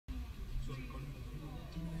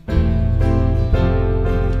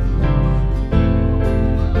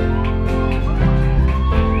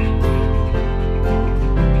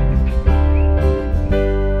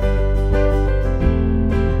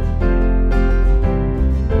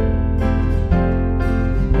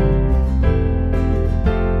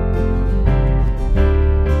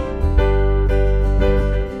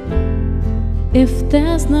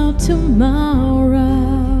there's no tomorrow,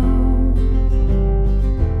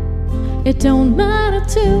 it don't matter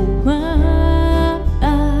too much.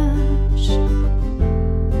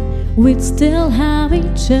 We'd still have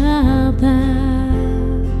each other.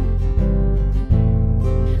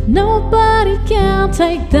 Nobody can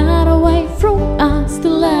take that away from us. The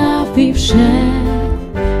love we've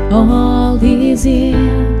shared all these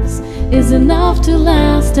years is enough to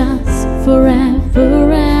last us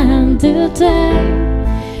forever and a day.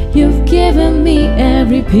 You've given me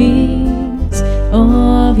every piece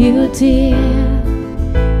of you, dear,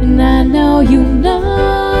 and I know you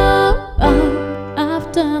know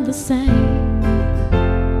I've done the same.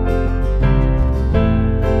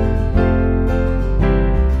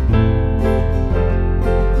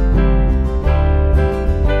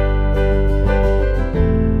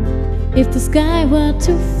 If the sky were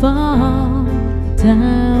to fall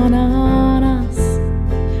down on us,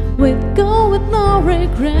 we'd go with no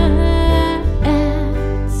regrets.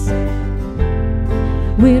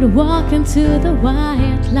 We'd walk into the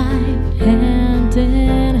white light hand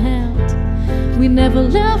in hand. We never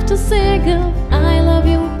left a single I love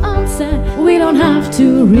you unsaid. We don't have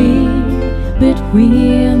to read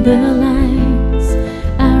between the lines.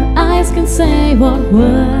 Our eyes can say what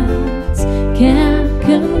words can't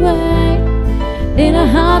convey. In a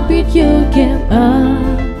heartbeat you give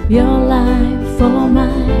up your life for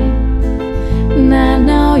mine, and I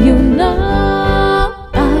know you know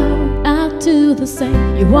I'll do the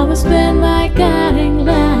same. You've always been my guiding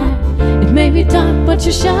light. It may be dark but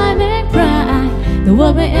you're shining bright. The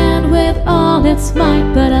world may end with all its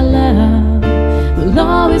might, but our love will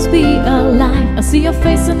always be alive. I see your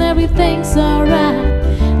face and everything's alright.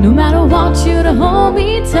 No matter what, you to hold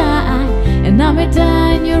me tight. And I may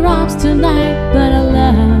die in your arms tonight, but our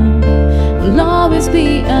love will always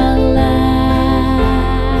be alive.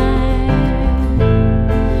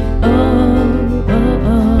 Oh, oh, oh,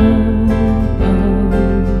 oh.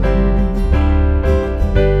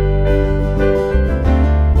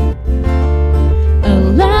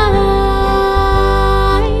 Alive.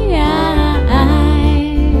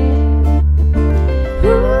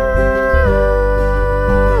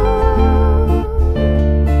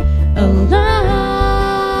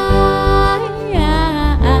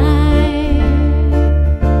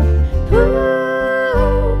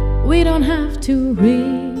 We don't have to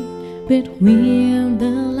read between the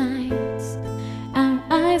lines. Our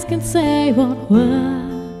eyes can say what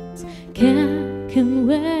words can't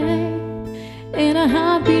convey. In a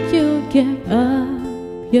heartbeat you give up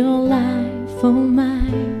your life for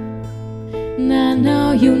mine, and I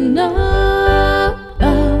know you know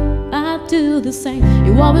I'd do the same.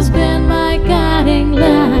 You've always been my guiding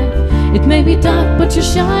light. It may be dark but you're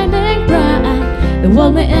shining bright. The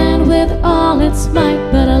world may end with all its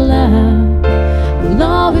might, but our love will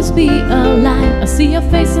always be alive. I see your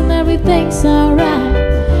face and everything's alright.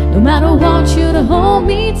 No matter what, you to hold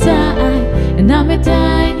me tight. And I may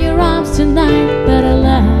die in your arms tonight, but our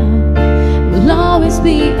love will always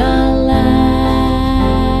be alive.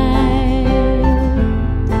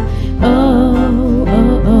 Oh,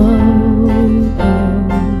 oh, oh,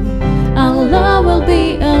 oh. Our love will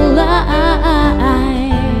be alive.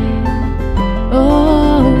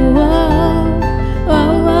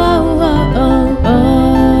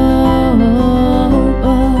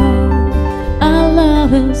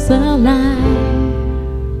 Alive.